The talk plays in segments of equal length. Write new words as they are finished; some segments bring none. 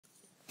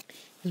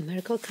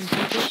Numerical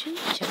Computation,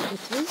 Chapter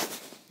 3,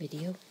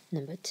 Video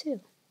number 2.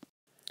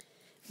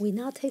 We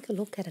now take a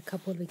look at a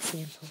couple of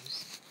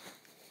examples.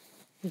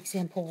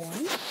 Example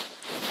 1.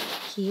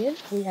 Here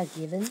we are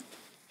given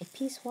a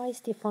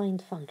piecewise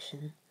defined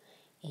function,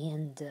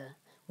 and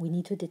we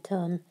need to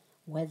determine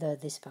whether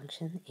this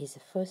function is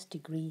a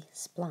first-degree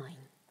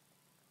spline.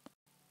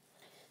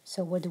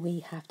 So what do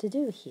we have to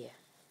do here?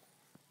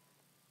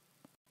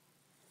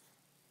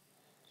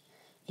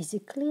 Is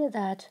it clear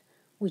that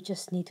we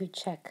just need to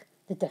check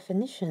the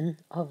definition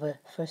of a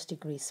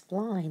first-degree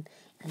spline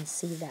and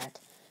see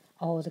that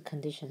all the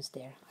conditions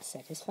there are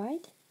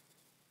satisfied?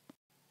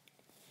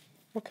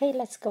 Okay,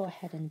 let's go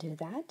ahead and do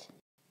that.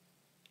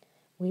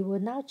 We will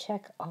now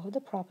check all the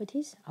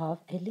properties of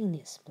a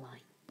linear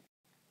spline.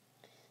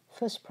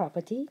 First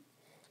property,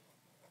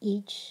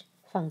 each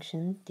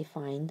function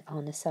defined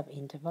on a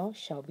subinterval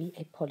shall be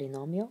a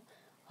polynomial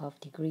of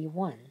degree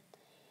 1.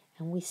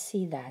 And we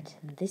see that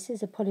this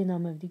is a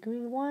polynomial of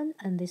degree 1,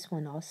 and this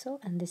one also,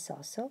 and this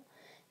also.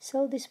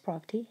 So this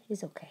property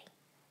is okay.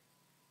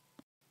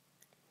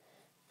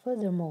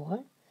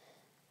 Furthermore,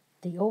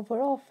 the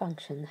overall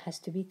function has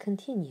to be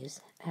continuous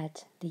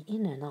at the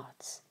inner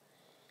knots.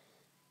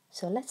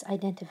 So let's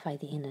identify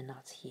the inner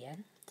knots here.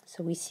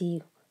 So we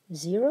see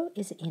 0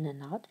 is an inner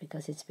knot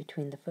because it's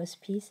between the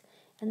first piece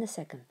and the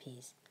second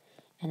piece.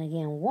 And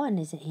again, 1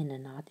 is an inner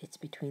knot. It's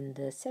between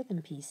the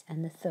second piece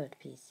and the third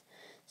piece.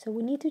 So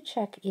we need to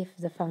check if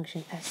the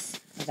function s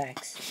of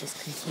x is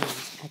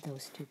continuous at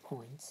those 2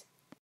 points.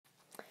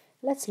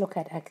 Let's look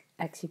at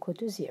x equal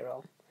to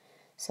 0.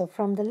 So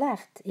from the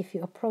left, if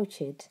you approach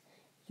it,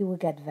 you will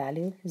get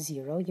value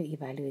 0. You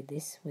evaluate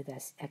this with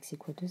x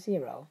equal to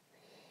 0.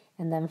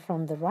 And then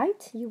from the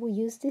right, you will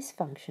use this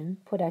function,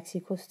 put x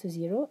equals to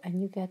 0,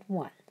 and you get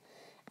 1.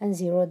 And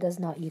 0 does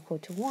not equal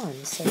to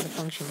 1, so the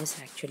function is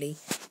actually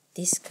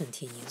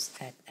discontinuous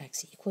at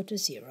x equal to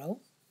 0.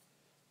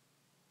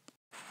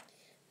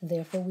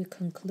 Therefore, we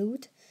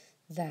conclude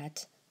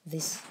that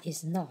this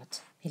is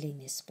not a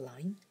linear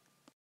spline.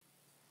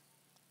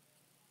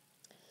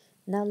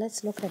 Now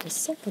let's look at a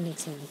second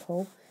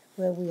example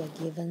where we are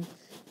given,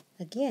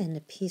 again, a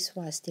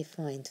piecewise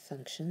defined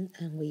function,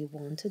 and we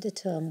want to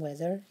determine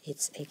whether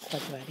it's a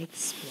quadratic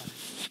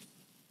spline.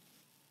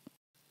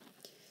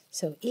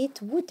 So it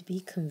would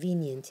be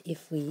convenient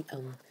if we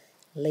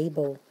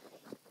label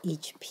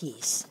each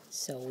piece,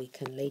 so we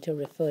can later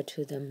refer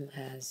to them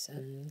as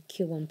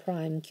Q1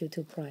 prime,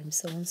 Q2 prime,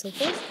 so on and so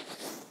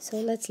forth. So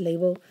let's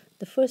label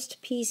the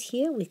first piece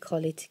here, we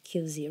call it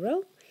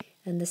Q0,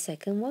 and the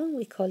second one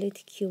we call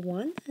it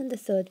Q1, and the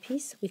third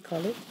piece we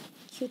call it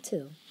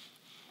Q2.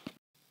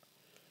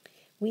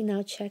 We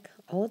now check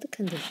all the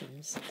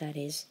conditions, that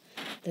is,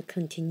 the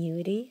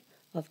continuity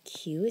of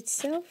Q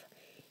itself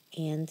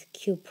and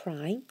Q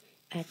prime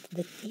at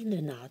the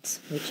inner knots,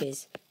 which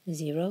is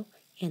 0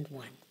 and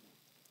 1.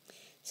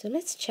 So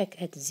let's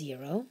check at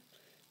 0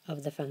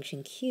 of the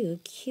function q.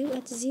 Q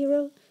at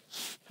 0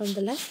 from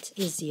the left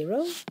is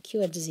 0.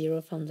 Q at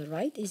 0 from the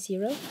right is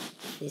 0.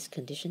 This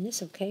condition is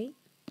okay.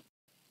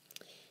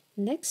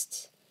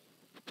 Next,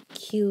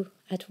 Q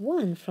at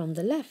 1 from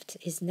the left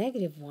is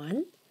negative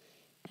 1.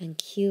 And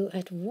Q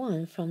at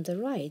 1 from the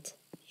right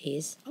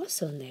is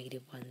also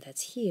negative 1.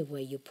 That's here where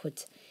you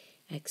put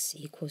x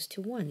equals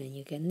to 1 and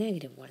you get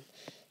negative 1.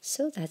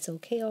 So that's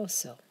okay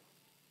also.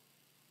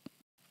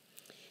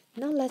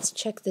 Now let's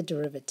check the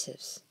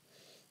derivatives.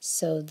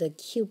 So the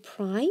Q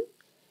prime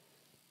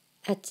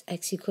at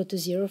x equal to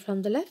 0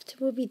 from the left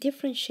will be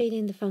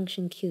differentiating the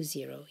function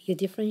Q0. You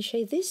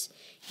differentiate this,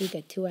 you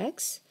get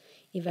 2x.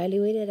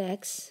 Evaluate at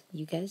x,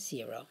 you get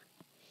 0.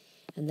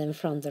 And then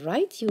from the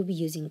right, you'll be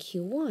using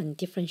Q1.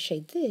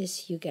 Differentiate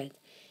this, you get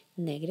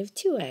negative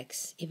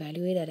 2x.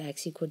 Evaluate at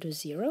x equal to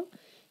 0,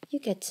 you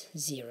get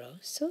 0.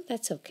 So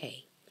that's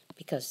okay,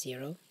 because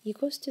 0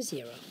 equals to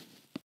 0.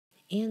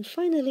 And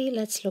finally,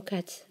 let's look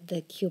at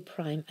the Q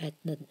prime at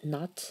the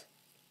knot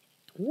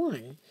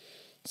 1.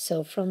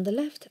 So from the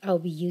left, I'll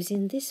be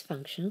using this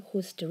function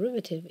whose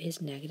derivative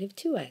is negative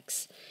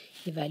 2x.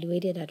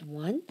 Evaluated at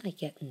 1, I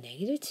get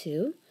negative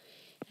 2.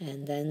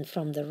 And then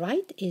from the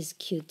right is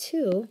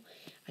Q2.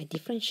 I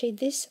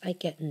differentiate this, I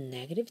get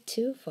negative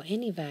 2 for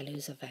any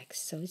values of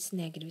x, so it's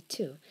negative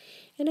 2.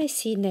 And I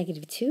see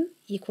negative 2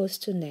 equals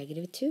to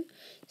negative 2,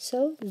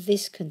 so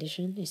this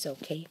condition is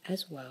okay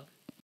as well.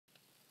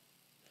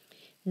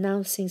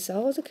 Now, since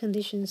all the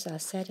conditions are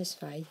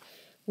satisfied,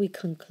 we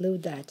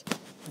conclude that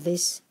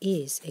this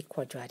is a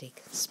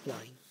quadratic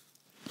spline.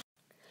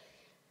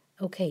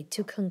 Okay,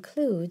 to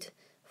conclude,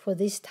 for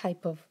this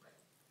type of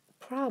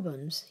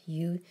problems,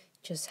 you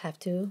just have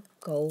to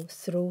go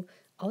through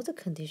all the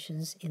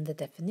conditions in the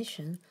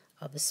definition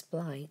of a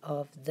spline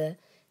of the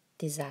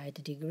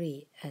desired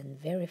degree and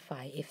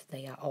verify if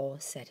they are all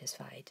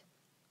satisfied.